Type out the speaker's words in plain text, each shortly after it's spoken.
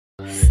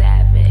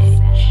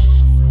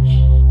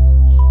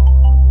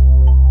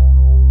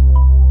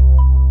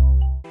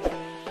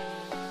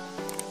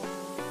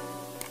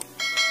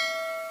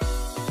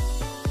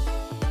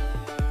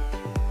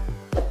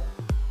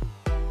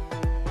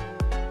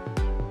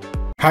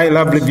Hi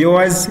lovely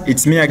viewers,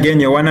 it's me again,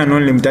 your one and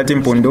only Mutati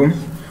Mpundu.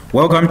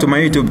 Welcome to my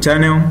YouTube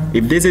channel.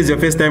 If this is your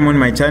first time on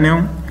my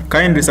channel,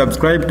 kindly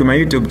subscribe to my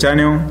YouTube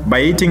channel by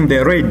hitting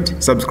the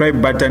red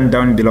subscribe button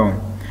down below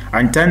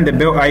and turn the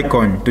bell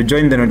icon to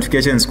join the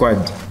notification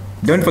squad.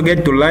 Don't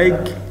forget to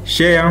like,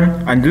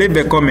 share and leave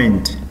a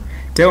comment.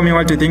 Tell me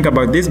what you think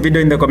about this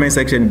video in the comment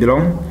section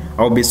below.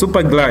 I'll be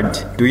super glad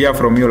to hear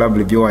from you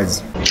lovely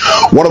viewers.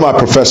 One of my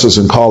professors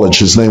in college,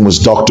 his name was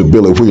Dr.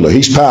 Billy Wheeler.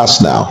 He's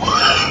passed now.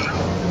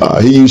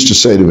 He used to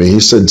say to me, he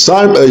said,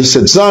 son, there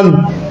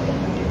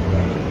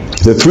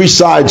are three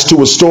sides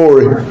to a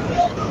story.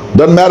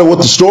 Doesn't matter what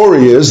the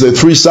story is, there are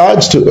three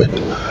sides to it.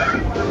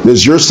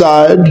 There's your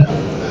side,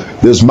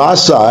 there's my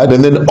side,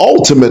 and then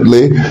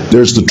ultimately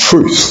there's the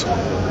truth.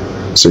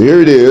 So here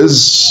it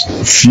is,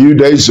 a few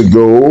days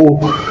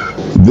ago,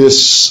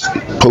 this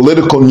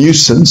political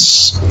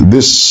nuisance,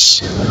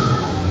 this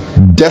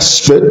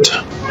despot,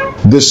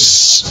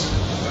 this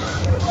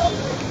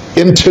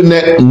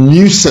internet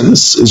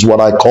nuisance is what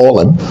I call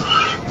him,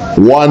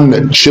 one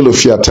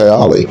Chilufya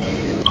Tayali.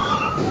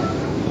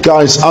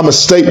 Guys, I'm a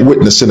state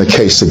witness in a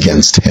case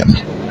against him.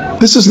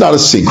 This is not a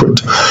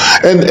secret.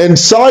 And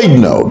side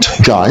note,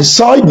 guys,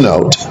 side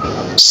note,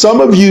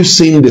 some of you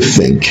seem to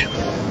think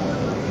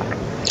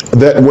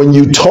that when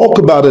you talk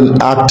about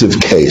an active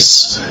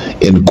case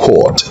in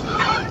court,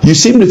 you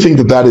seem to think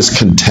that that is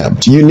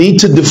contempt. You need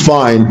to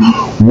define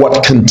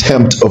what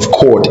contempt of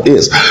court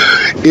is.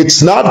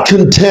 It's not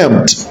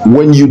contempt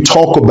when you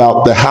talk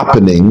about the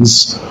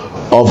happenings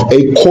of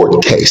a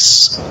court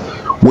case,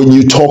 when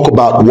you talk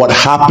about what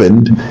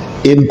happened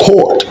in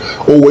court,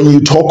 or when you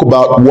talk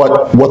about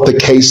what the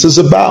case is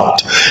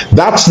about.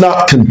 That's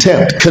not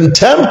contempt.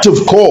 Contempt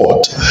of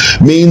court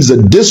means a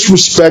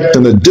disrespect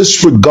and a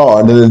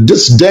disregard and a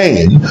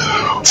disdain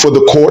for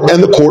the court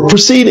and the court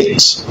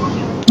proceedings.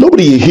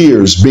 Nobody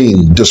here is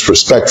being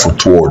disrespectful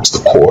towards the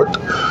court.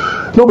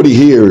 Nobody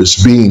here is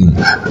being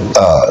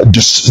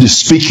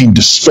speaking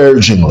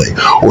disparagingly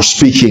or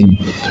speaking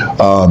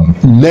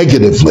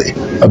negatively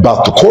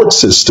about the court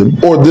system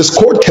or this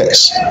court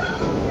case.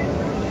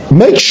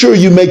 Make sure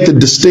you make the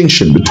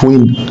distinction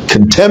between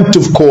contempt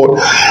of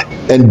court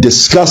and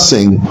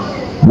discussing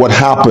what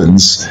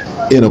happens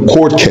in a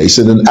court case,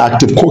 in an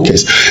active court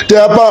case.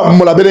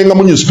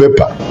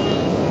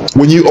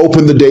 When you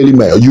open the Daily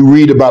Mail, you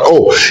read about,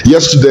 oh,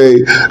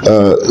 yesterday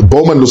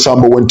Bowman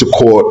Lusamba went to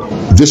court,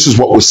 this is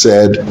what was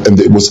said, and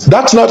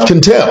that's not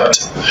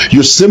contempt.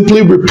 You're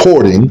simply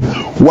reporting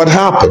what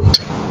happened.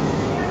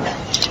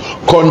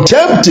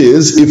 Contempt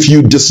is if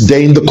you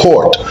disdain the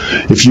court,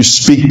 if you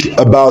speak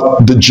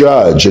about the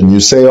judge and you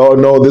say, oh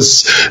no,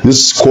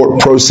 this court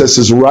process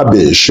is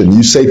rubbish, and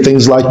you say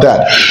things like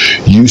that.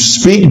 You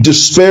speak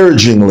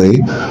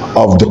disparagingly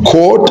of the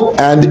court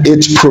and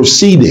its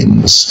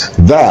proceedings.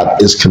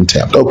 That is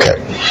contempt. Okay,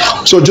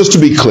 so just to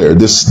be clear,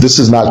 this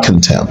is not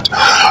contempt.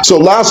 So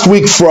last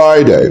week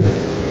Friday,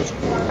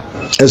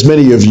 as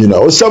many of you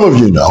know, as some of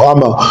you know,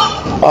 I'm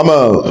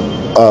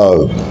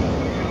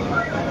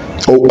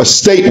a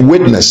state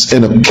witness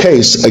in a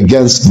case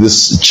against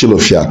this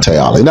Chilufya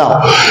Tayali.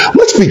 Now,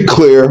 let's be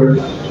clear.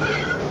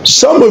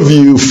 Some of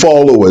you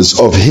followers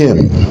of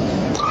him,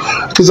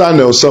 because I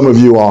know some of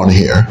you are on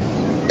here,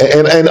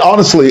 and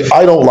honestly,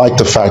 I don't like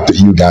the fact that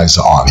you guys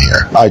are on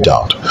here. I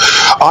don't.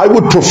 I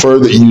would prefer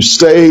that you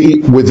stay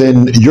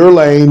within your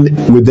lane,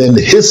 within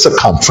his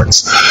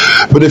circumference.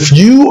 But if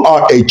you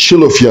are a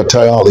Chilufya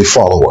Tayali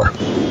follower,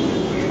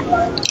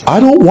 I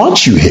don't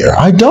want you here.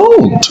 I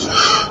don't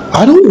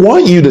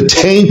want you to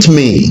taint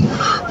me,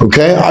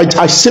 okay?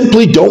 I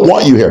simply don't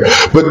want you here.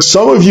 But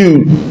some of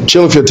you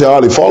Chilufya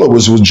Tayali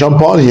followers will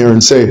jump on here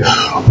and say,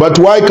 but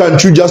why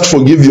can't you just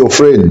forgive your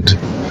friend?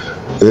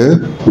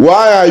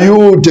 Why are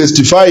you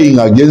testifying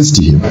against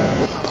him?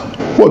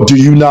 What, do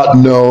you not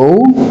know?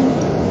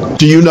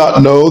 Do you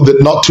not know that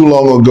not too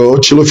long ago,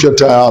 Chilufya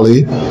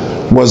Tayali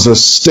was a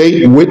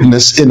state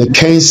witness in a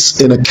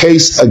case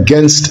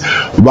against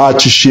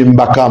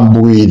Bachishimba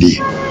Kambwidi,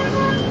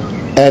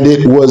 and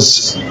it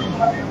was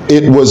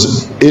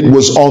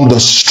on the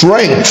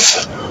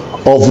strength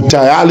of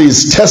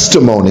Tayali's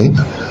testimony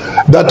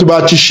that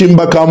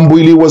Bachishimba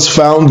Kambwidi was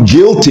found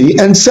guilty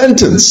and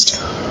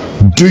sentenced.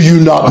 Do you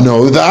not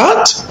know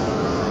that?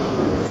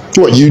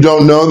 What, you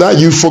don't know that?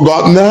 You've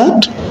forgotten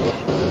that?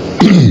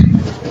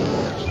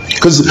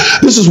 Because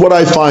this is what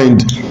I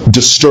find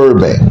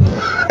disturbing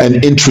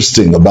and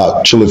interesting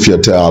about Chilufya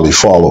Tayali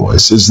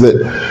followers, is that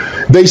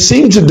they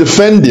seem to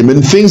defend him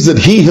in things that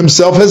he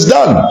himself has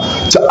done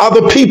to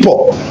other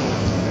people.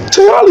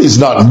 Tayali is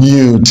not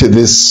new to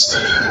this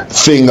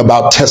thing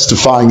about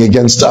testifying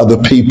against other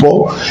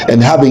people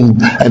and having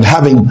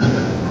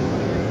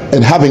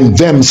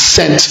them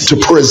sent to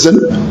prison.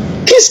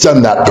 He's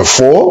done that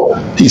before.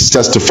 He's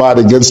testified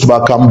against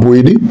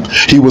Bakambwidi.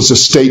 He was a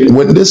state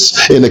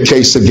witness in a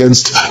case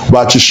against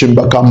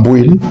Bachishimba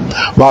Kambwidi.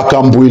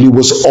 Bakambwidi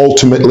was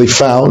ultimately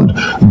found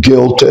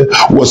guilty,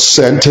 was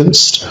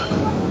sentenced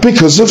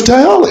because of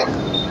Tayali.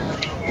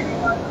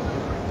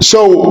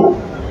 So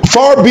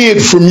Far be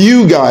it from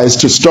you guys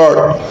to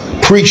start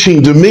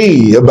preaching to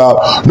me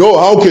about, no,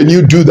 how can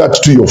you do that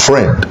to your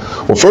friend?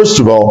 Well, first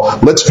of all,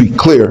 let's be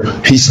clear,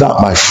 he's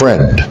not my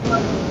friend.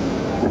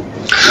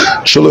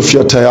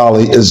 Chilufya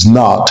Tayali is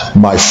not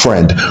my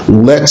friend.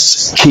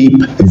 Let's keep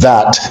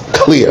that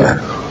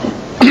clear.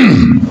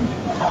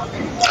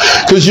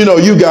 Because, you know,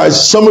 you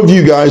guys, some of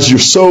you guys, you're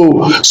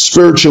so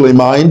spiritually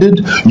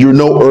minded, you're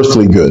no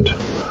earthly good.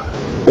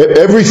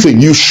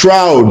 Everything you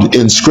shroud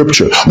in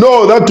scripture.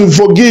 No, that to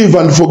forgive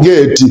and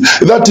forget,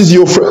 that is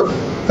your friend.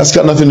 That's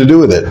got nothing to do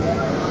with it.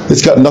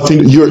 It's got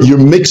nothing.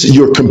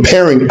 You're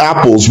comparing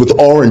apples with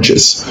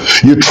oranges.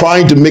 You're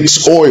trying to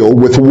mix oil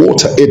with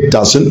water. It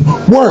doesn't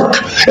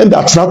work, and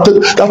that's not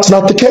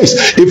the case.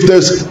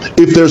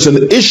 If there's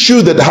an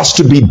issue that has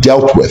to be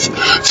dealt with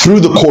through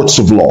the courts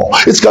of law,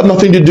 it's got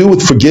nothing to do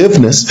with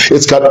forgiveness.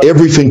 It's got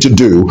everything to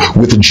do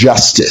with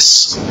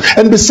justice.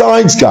 And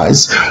besides,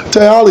 guys,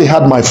 Tayali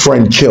had my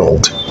friend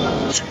killed.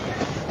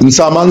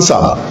 Nsama,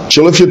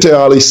 Chilufya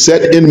Tayali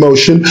set in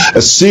motion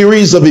a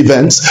series of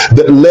events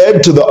that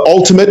led to the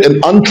ultimate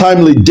and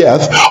untimely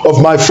death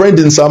of my friend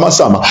Nsama.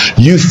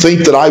 You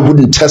think that I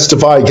wouldn't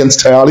testify against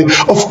Tayali?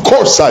 Of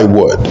course I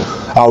would.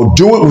 I'll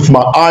do it with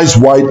my eyes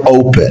wide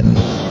open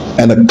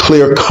and a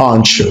clear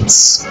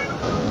conscience.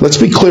 Let's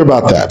be clear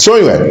about that. So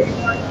anyway,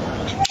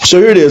 so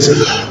here it is.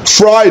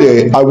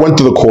 Friday, I went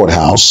to the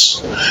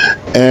courthouse,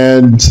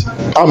 and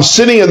I'm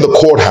sitting in the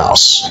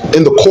courthouse,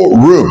 in the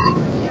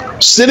courtroom,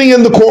 sitting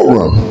in the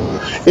courtroom,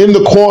 in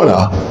the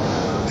corner,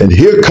 and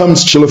here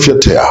comes Chilufya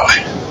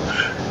Tayali.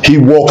 He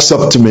walks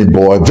up to me,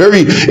 boy, he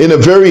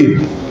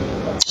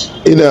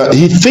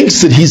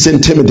thinks that he's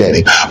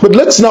intimidating. But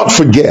let's not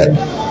forget,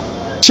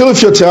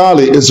 Chilufya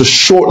Tayali is a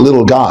short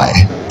little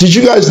guy. Did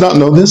you guys not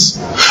know this?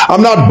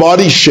 I'm not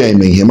body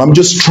shaming him. I'm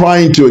just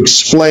trying to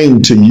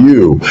explain to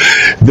you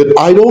that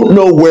I don't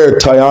know where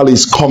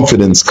Tayali's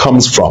confidence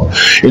comes from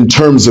in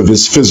terms of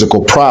his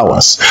physical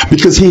prowess,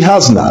 because he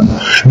has none.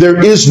 There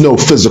is no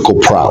physical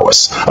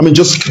prowess. I mean,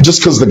 just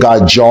because the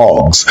guy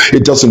jogs,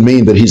 it doesn't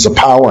mean that he's a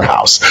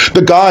powerhouse.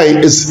 The guy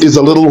is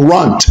a little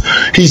runt.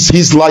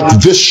 He's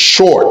like this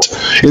short.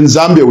 In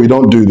Zambia, we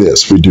don't do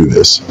this. We do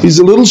this. He's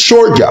a little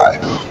short guy.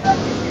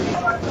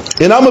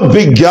 And I'm a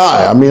big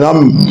guy. I mean,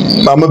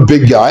 I'm a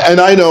big guy. And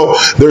I know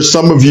there's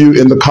some of you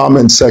in the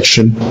comment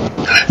section,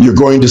 you're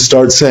going to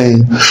start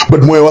saying,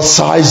 but Mwewa,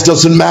 size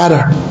doesn't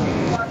matter.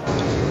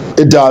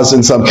 It does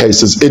in some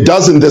cases. It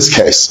does in this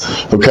case.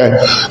 Okay?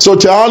 So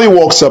Tayali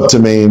walks up to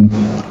me, and,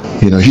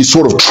 you know, he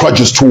sort of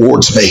trudges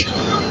towards me.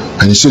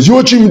 And he says,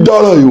 and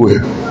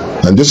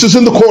this is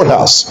in the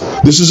courthouse.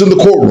 This is in the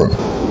courtroom.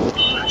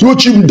 And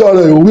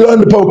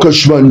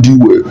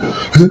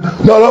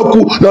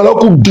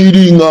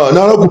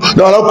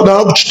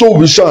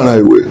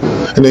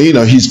then, you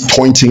know, he's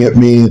pointing at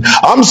me.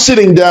 I'm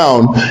sitting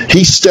down.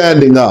 He's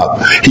standing up.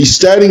 He's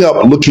standing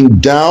up looking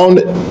down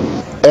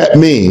at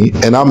me,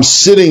 and I'm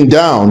sitting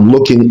down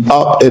looking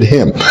up at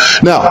him.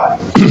 Now,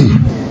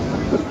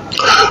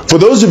 for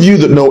those of you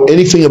that know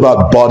anything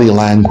about body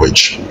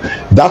language,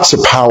 that's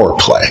a power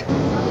play.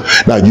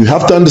 Now, you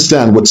have to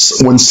understand, when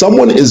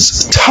someone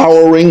is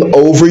towering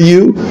over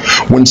you,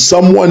 when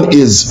someone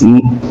is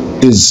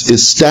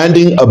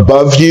standing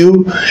above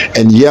you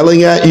and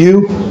yelling at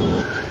you,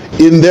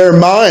 in their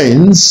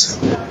minds,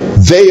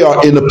 they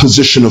are in a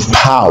position of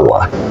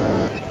power.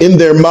 In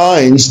their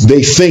minds,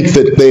 they think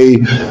that they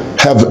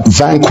have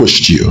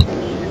vanquished you.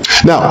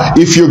 Now,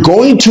 if you're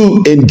going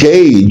to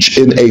engage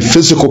in a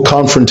physical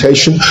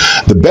confrontation,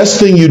 the best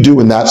thing you do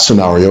in that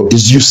scenario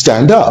is you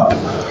stand up.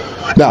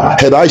 Now,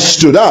 had I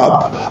stood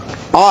up,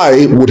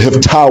 I would have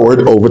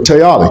towered over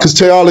Tayali, because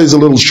Tayali is a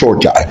little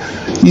short guy.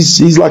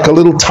 He's like a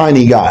little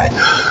tiny guy.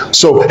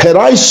 So had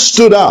I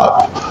stood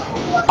up,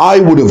 I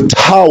would have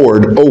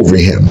towered over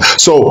him.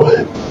 So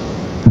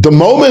the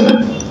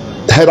moment,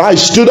 had I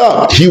stood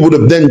up, he would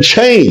have then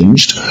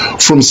changed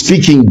from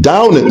speaking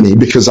down at me,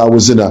 because I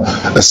was in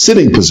a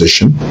sitting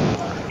position.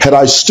 Had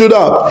I stood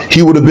up,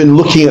 he would have been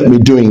looking at me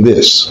doing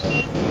this.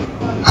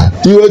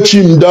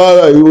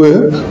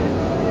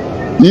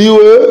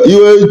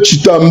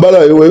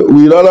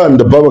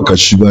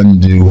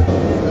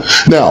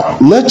 Now,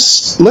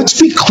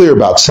 let's be clear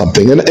about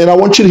something, and I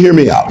want you to hear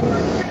me out.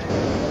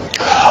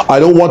 I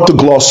don't want to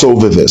gloss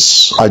over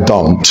this. I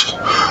don't.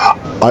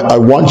 I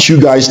want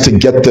you guys to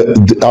get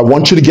I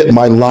want you to get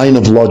my line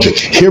of logic.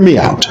 Hear me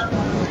out.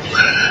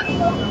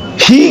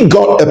 He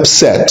got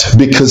upset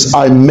because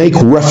I make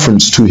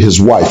reference to his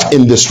wife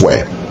in this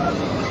way.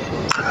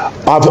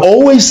 I've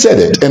always said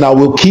it, and I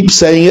will keep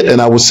saying it,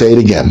 and I will say it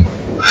again.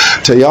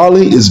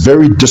 Tayali is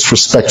very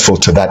disrespectful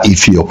to that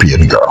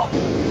Ethiopian girl.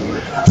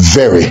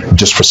 Very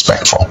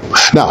disrespectful.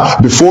 Now,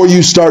 before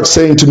you start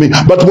saying to me,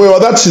 but well,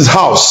 that's his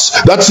house,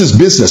 that's his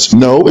business.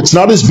 No, it's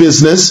not his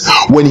business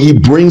when he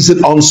brings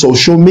it on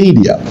social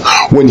media.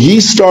 When he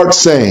starts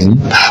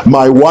saying,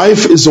 my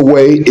wife is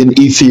away in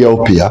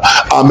Ethiopia,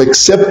 I'm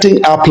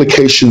accepting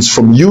applications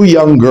from you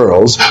young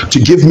girls to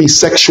give me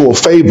sexual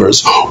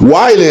favors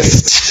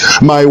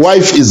whilst my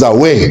wife is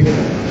away.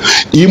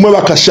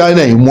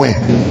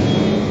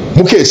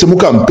 mukese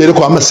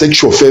mukampereko ama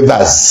sexual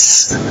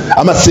favors,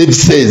 ama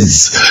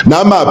services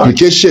nama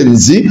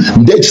applications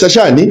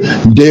ndekisashani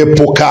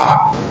ndepoka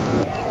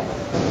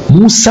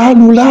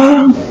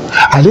musalula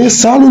ale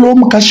salula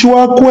omukashi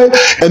wakwe.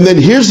 And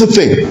then here's the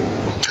thing,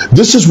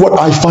 this is what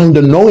I find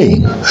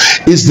annoying,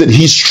 is that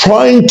he's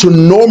trying to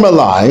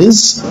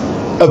normalize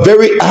a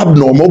very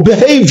abnormal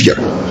behavior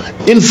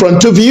in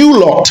front of you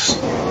lot.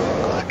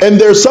 And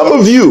there's some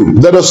of you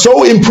that are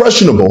so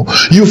impressionable,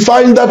 you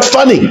find that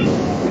funny.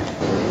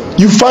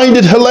 You find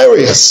it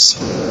hilarious.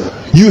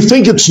 You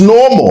think it's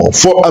normal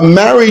for a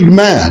married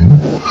man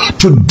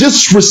to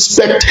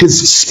disrespect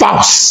his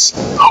spouse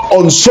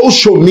on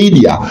social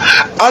media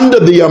under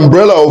the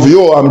umbrella of,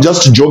 yo, I'm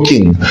just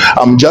joking,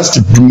 I'm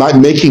just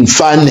making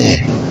fun,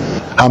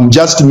 I'm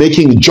just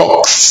making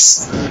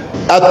jokes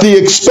at the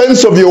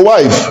expense of your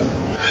wife.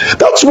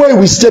 That's where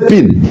we step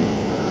in.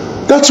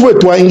 That's where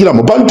twaingira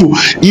mubantu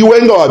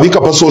iwenga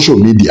wabika pa social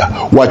media,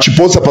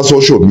 wachiposa pa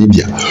social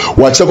media,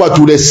 wachakwa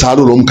tule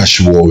salula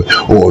omukashi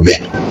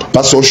wowe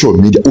pa social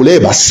media,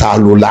 uleba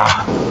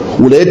salula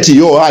uleti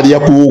yo ali ya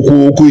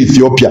ku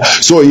Ethiopia,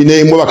 so ine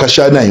imwe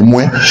bakashana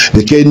imwe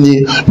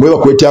bekeni mwe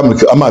bakwete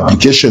ama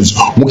applications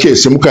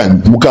mukese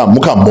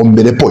muka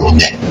mbombere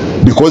poine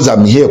because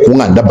I'm here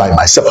kunganda by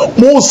myself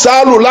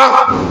musalula,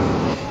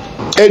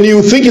 and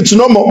you think it's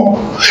normal.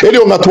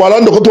 Elio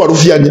ngatwalando ko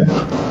twarufyanya.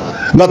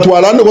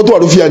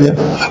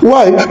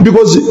 Why?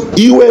 Because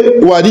iwe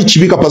wali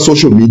chibika pa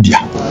social media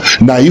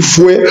na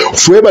ifwe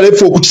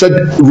balefo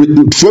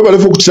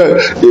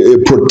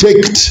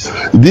protect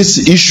this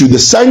issue, the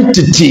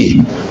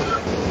sanctity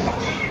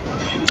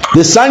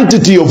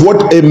of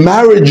what a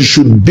marriage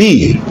should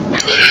be,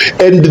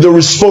 and the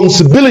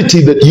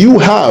responsibility that you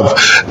have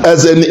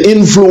as an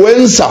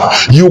influencer.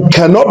 You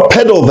cannot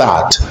peddle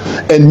that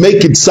and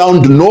make it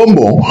sound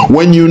normal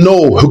when you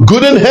know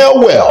good and hell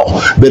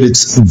well that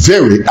it's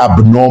very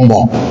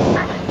abnormal.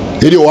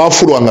 Ili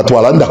wafurwanga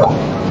twalandako,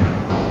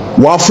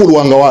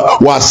 wafurwanga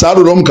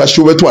wasalula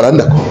omukashi we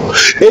twalandako.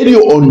 Eli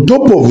on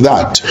top of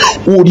that,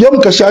 ulya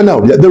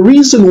mukashana, the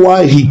reason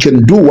why he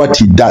can do what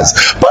he does,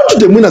 bantu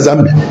temwina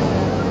zambi.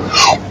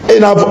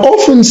 And I've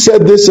often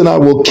said this, and I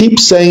will keep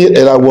saying it,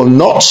 and I will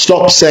not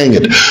stop saying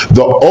it.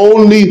 The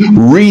only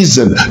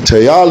reason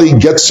Tayali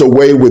gets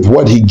away with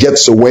what he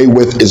gets away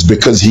with is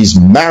because he's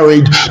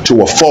married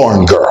to a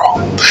foreign girl.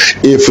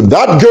 If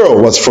that girl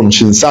was from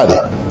Chinsadi,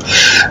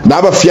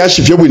 Naba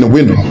Fiashi win a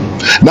winner,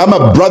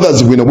 Nama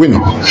brothers win a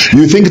winner,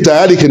 you think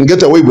Tayali can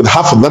get away with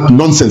half of that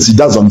nonsense he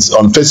does on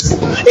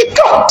Facebook? He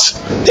can't.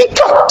 He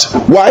can't.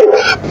 Why?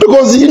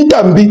 Because in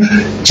Tambi,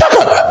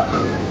 Chakara.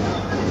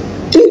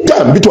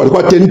 Intambi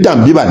twalikuwa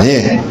tentambi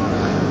bane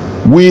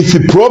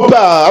with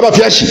proper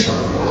abafyashi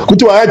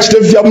kuti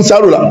wayachite fya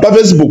musalula pa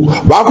Facebook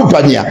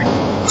bakupanya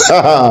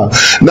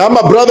na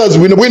ama brothers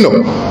wino bwana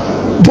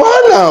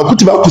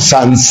kuti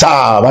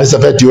bakusansa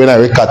basafeti wena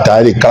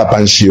wekatali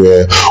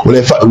kalapanshiwe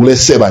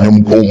uleseba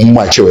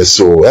nyomwache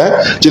weso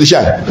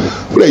chilishani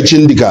ule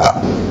chindika.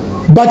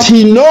 But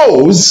he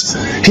knows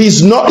he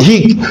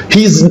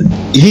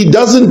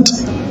doesn't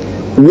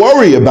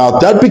worry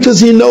about that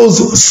because he knows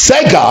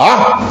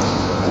Sega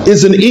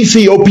is an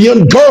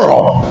Ethiopian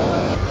girl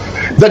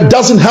that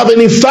doesn't have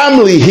any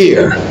family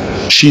here.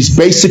 She's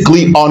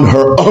basically on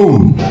her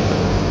own.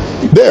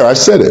 There, I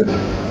said it.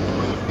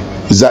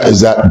 Is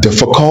that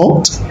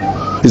difficult?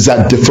 Is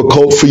that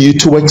difficult for you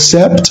to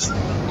accept?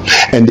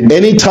 And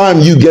anytime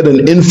you get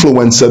an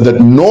influencer that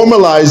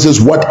normalizes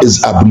what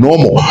is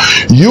abnormal,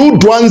 you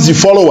Dwanzi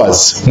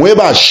followers,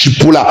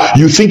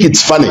 you think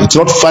it's funny. It's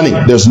not funny.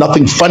 There's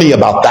nothing funny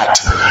about that.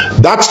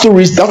 That's the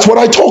reason. That's what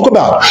I talk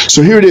about.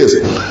 So here it is.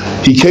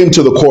 He came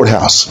to the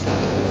courthouse.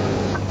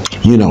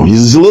 You know,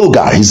 he's a little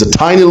guy. He's a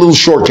tiny little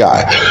short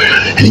guy.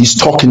 And he's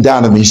talking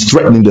down to me. He's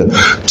threatening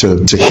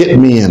to hit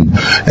me and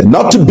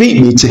not to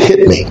beat me, to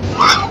hit me.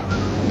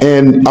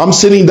 And I'm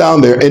sitting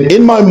down there, and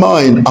in my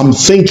mind, I'm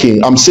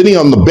thinking, I'm sitting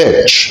on the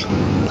bench.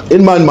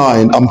 In my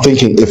mind, I'm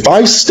thinking, if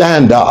I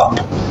stand up,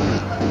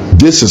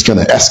 this is going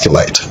to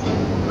escalate.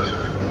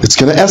 It's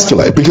going to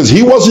escalate because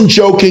he wasn't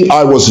joking,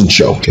 I wasn't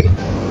joking.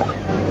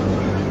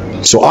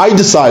 So I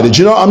decided,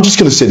 you know, I'm just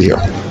going to sit here.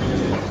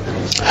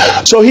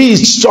 So he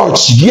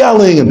starts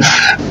yelling,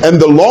 and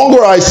the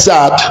longer I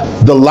sat,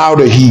 the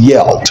louder he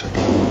yelled.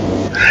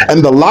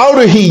 And the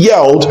louder he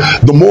yelled,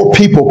 the more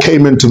people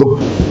came into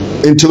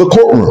the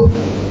courtroom.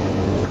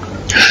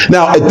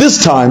 Now, at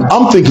this time,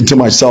 I'm thinking to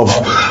myself,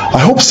 I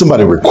hope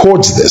somebody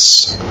records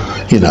this,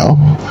 you know,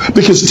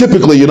 because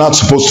typically you're not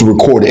supposed to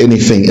record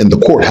anything in the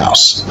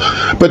courthouse.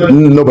 But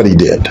nobody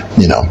did,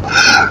 you know.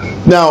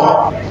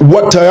 Now,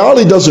 what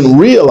Tayali doesn't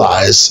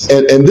realize,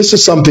 and this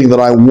is something that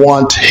I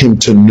want him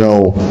to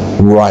know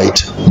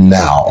right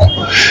now,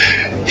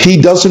 he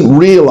doesn't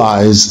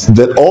realize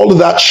that all of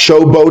that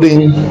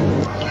showboating,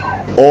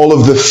 all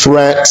of the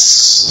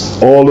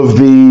threats, all of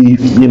the,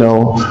 you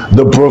know,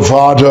 the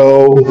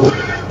bravado,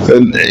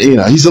 and, you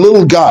know, he's a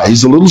little guy,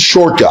 he's a little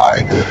short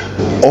guy.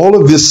 All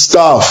of this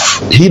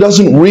stuff, he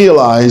doesn't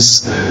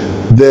realize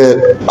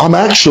that I'm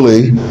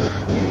actually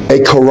a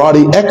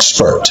karate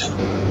expert.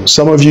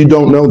 Some of you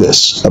don't know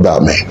this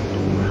about me.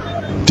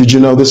 Did you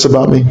know this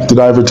about me? Did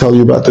I ever tell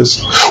you about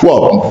this?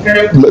 Well,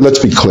 let's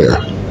be clear.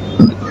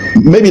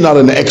 Maybe not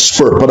an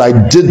expert, but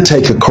I did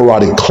take a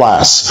karate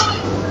class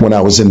when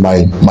I was in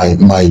my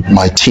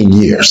teen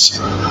years.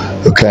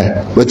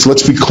 Okay,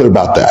 let's be clear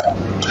about that.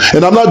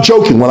 And I'm not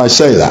joking when I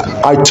say that.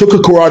 I took a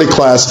karate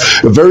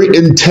class, a very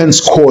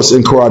intense course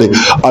in karate.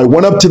 I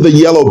went up to the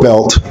yellow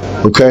belt.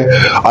 Okay,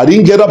 I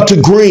didn't get up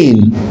to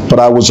green, but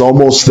I was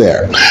almost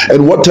there.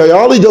 And what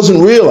Tayali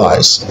doesn't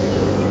realize,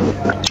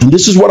 and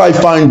this is what I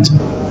find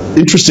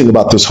interesting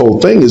about this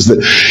whole thing, is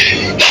that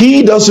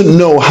he doesn't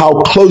know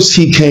how close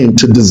he came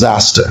to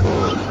disaster.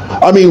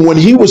 I mean, when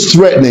he was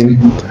threatening,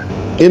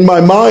 in my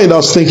mind I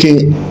was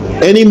thinking,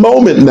 any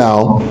moment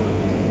now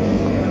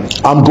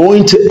I'm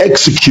going to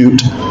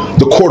execute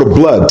the cord of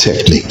blood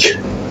technique.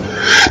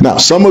 Now,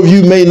 some of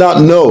you may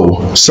not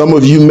know, some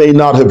of you may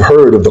not have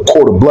heard of the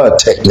cord of blood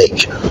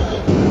technique.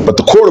 But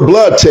the cord of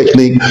blood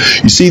technique,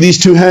 you see these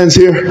two hands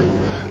here?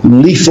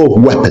 Lethal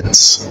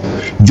weapons.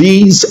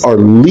 These are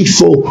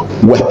lethal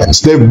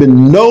weapons. They've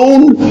been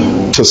known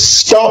to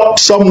stop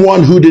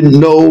someone who didn't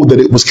know that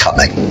it was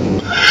coming.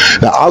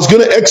 Now, I was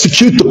going to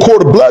execute the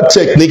cord of blood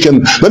technique,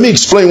 and let me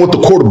explain what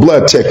the cord of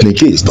blood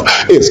technique is.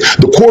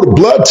 The cord of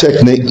blood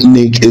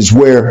technique is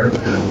where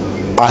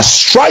I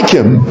strike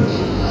him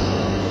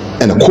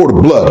and a cord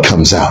of blood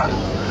comes out.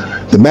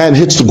 The man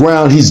hits the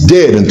ground, he's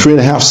dead in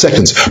 3.5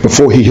 seconds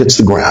before he hits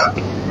the ground.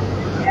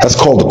 That's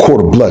called the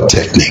cord of blood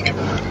technique.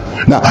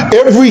 Now,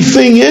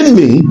 everything in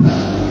me,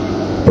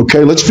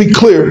 okay, let's be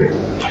clear,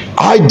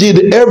 I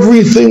did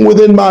everything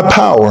within my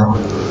power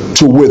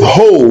to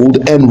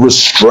withhold and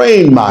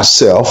restrain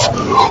myself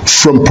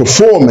from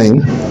performing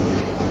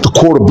the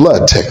cord of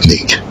blood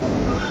technique.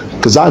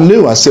 Because I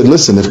knew, I said,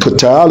 listen, if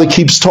Tayali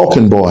keeps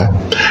talking, boy,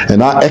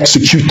 and I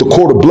execute the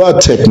cord of blood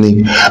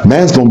technique,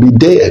 man's going to be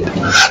dead.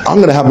 I'm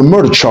going to have a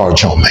murder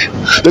charge on me.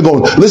 They're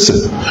going,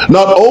 listen,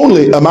 not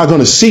only am I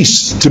going to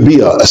cease to be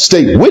a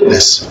state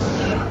witness,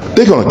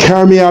 they're going to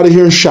carry me out of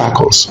here in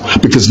shackles.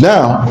 Because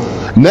now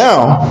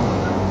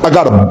I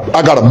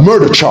got a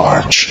murder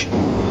charge.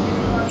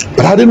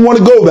 But I didn't want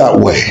to go that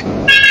way.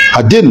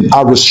 I didn't.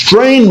 I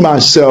restrained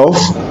myself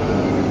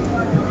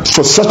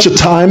for such a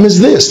time as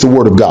this, the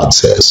Word of God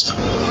says.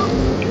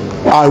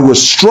 I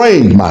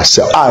restrained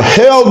myself. I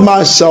held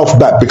myself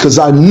back because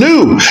I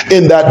knew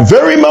in that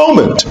very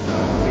moment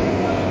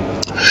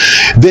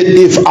that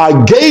if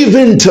I gave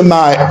in to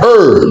my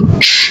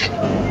urge,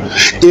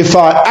 if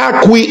I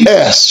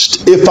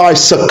acquiesced, if I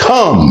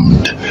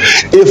succumbed,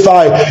 if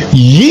I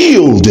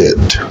yielded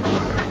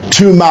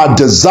to my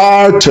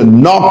desire to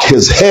knock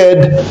his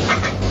head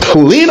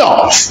clean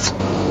off,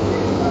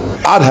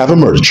 I'd have a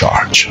murder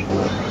charge.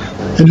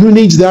 And who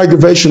needs the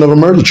aggravation of a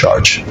murder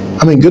charge?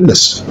 I mean,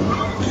 goodness.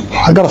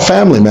 I got a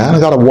family, man. I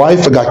got a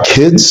wife. I got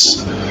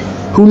kids.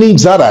 Who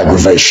needs that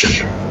aggravation?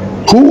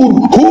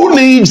 Who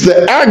needs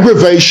the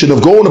aggravation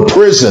of going to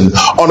prison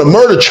on a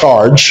murder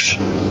charge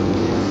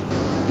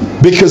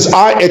because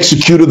I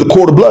executed the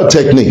cord of blood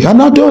technique? I'm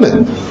not doing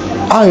it.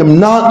 I am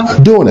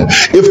not doing it.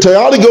 If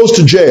Tayali goes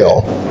to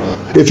jail,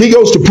 if he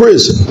goes to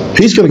prison,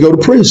 he's going to go to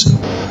prison.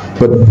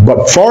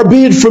 But far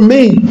be it from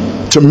me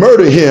to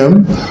murder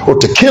him or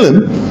to kill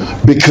him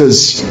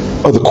because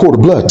of the cord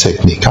of blood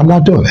technique. I'm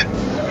not doing it.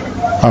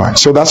 All right,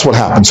 so that's what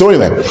happened. So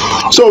anyway,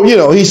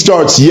 he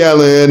starts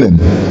yelling.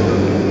 And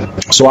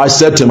so I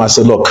said to him, I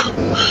said, look,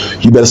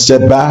 you better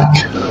step back.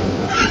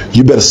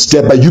 You better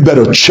step back. You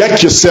better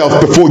check yourself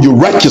before you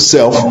wreck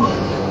yourself.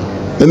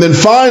 And then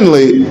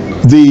finally,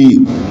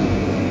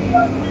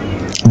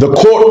 the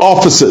court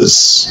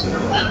officers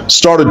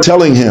started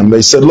telling him,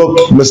 they said, look,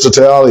 Mr.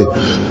 Tayali,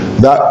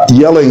 that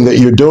yelling that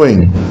you're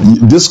doing,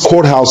 this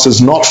courthouse is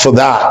not for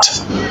that.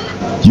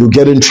 You'll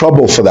get in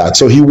trouble for that.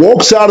 So he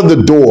walks out of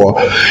the door,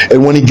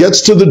 and when he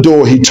gets to the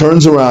door, he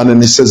turns around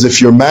and he says, if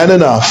you're man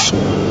enough,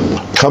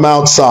 come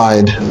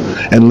outside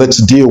and let's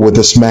deal with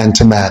this man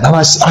to man. And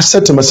I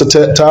said to him, I said,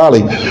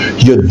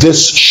 Tayali, you're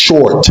this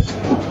short.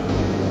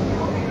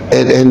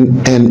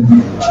 And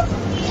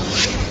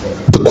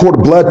the cord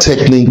of blood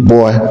technique,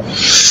 boy,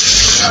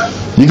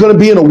 you're going to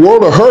be in a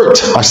world of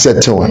hurt, I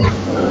said to him.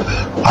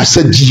 I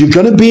said, you're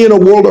going to be in a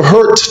world of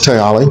hurt,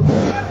 Tayali.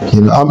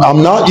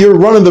 I'm not your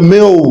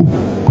run-of-the-mill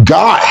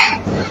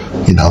guy.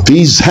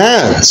 These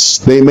hands,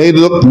 they may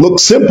look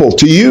simple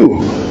to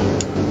you,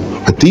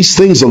 but these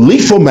things are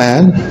lethal,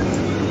 man.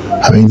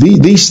 I mean,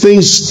 these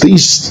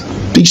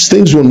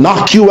things will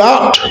knock you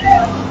out.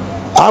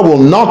 I will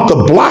knock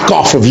the block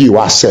off of you,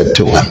 I said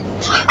to him.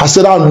 I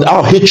said,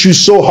 I'll hit you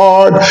so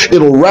hard,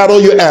 it'll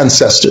rattle your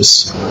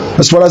ancestors.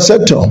 That's what I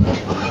said to him.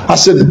 I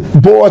said,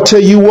 boy, I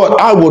tell you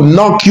what, I will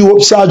knock you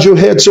upside your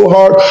head so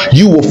hard,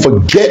 you will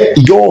forget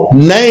your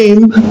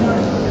name.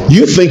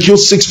 You think you're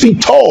 6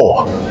 feet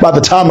tall by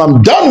the time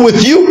I'm done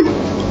with you.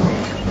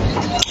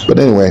 But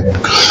anyway,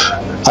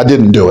 I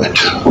didn't do it.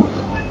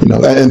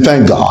 And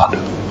thank God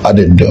I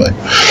didn't do it.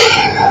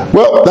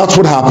 Well, that's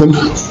what happened.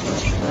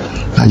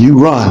 Now you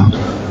run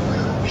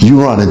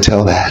and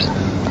tell that.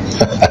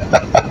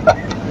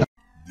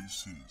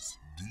 This is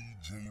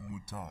DJ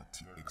Mutati.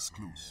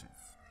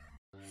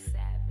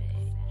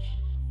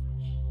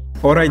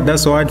 Alright,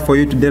 that's all for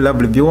you today,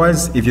 lovely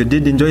viewers. If you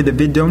did enjoy the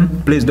video,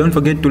 please don't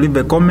forget to leave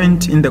a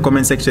comment in the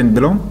comment section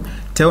below.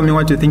 Tell me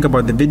what you think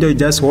about the video you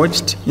just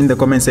watched in the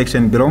comment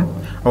section below.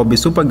 I'll be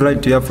super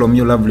glad to hear from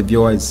you, lovely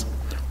viewers.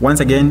 Once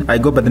again, I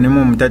go by the name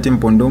of Mutati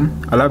Mpundu.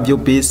 I love you,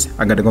 peace,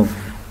 I gotta go.